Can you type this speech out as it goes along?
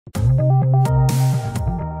Naval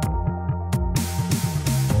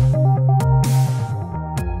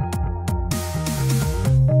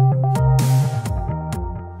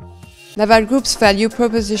Group's value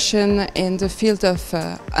proposition in the field of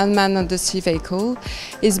unmanned undersea vehicle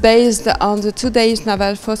is based on the 2 days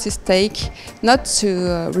Naval Forces take not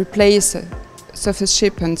to replace surface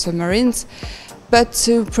ships and submarines, but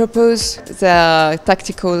to propose their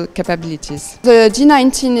tactical capabilities. The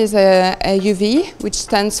D19 is a UUV, which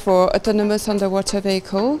stands for Autonomous Underwater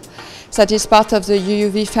Vehicle, that is part of the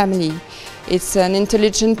UUV family. It's an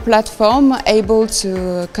intelligent platform able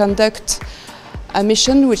to conduct a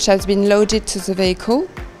mission which has been loaded to the vehicle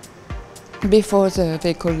before the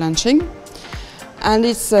vehicle launching, and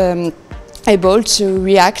it's able to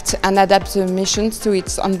react and adapt the missions to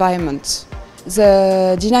its environment.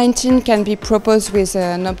 The D19 can be proposed with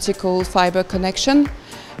an optical fiber connection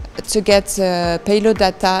to get the payload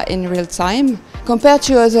data in real time. Compared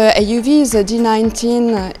to other AUVs, the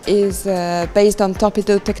D19 is based on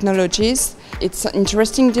torpedo technologies. Its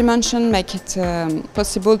interesting dimension make it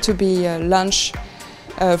possible to be launched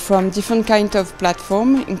from different kinds of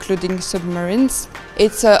platforms, including submarines.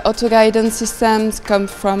 Its auto-guidance systems come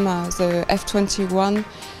from the F-21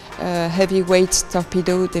 heavyweight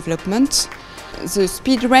torpedo development. The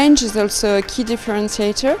speed range is also a key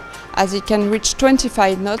differentiator, as it can reach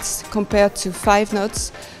 25 knots compared to 5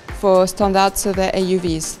 knots for standard survey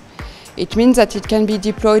AUVs. It means that it can be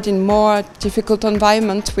deployed in more difficult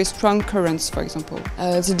environments with strong currents, for example.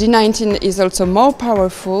 The D19 is also more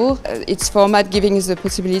powerful, its format giving the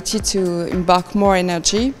possibility to embark more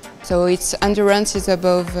energy. So its endurance is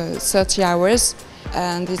above 30 hours,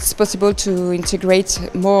 and it's possible to integrate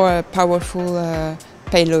more powerful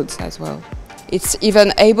payloads as well. It's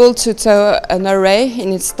even able to tow an array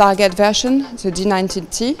in its target version, the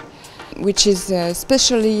D19T, which is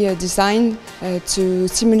specially designed to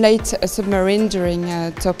simulate a submarine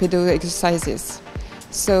during torpedo exercises.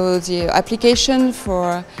 So the applications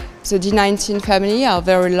for the D19 family are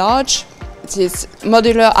very large. This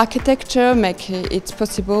modular architecture makes it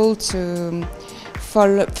possible to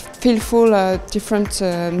fulfill different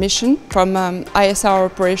missions, from ISR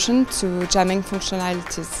operation to jamming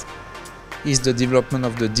functionalities. Is the development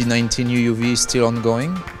of the D19 UUV still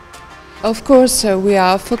ongoing? Of course, we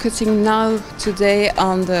are focusing now today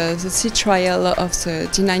on the sea trial of the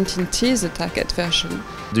D19T, the target version.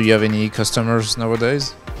 Do you have any customers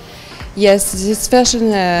nowadays? Yes, this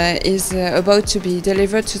version is about to be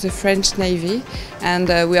delivered to the French Navy, and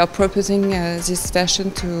we are proposing this version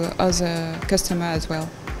to other customers as well.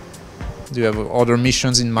 Do you have other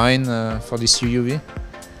missions in mind for this UUV?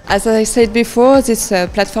 As I said before, this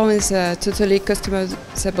platform is totally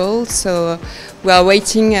customizable, so we are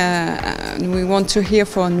waiting and we want to hear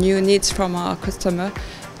for new needs from our customer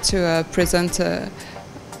to present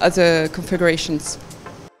other configurations.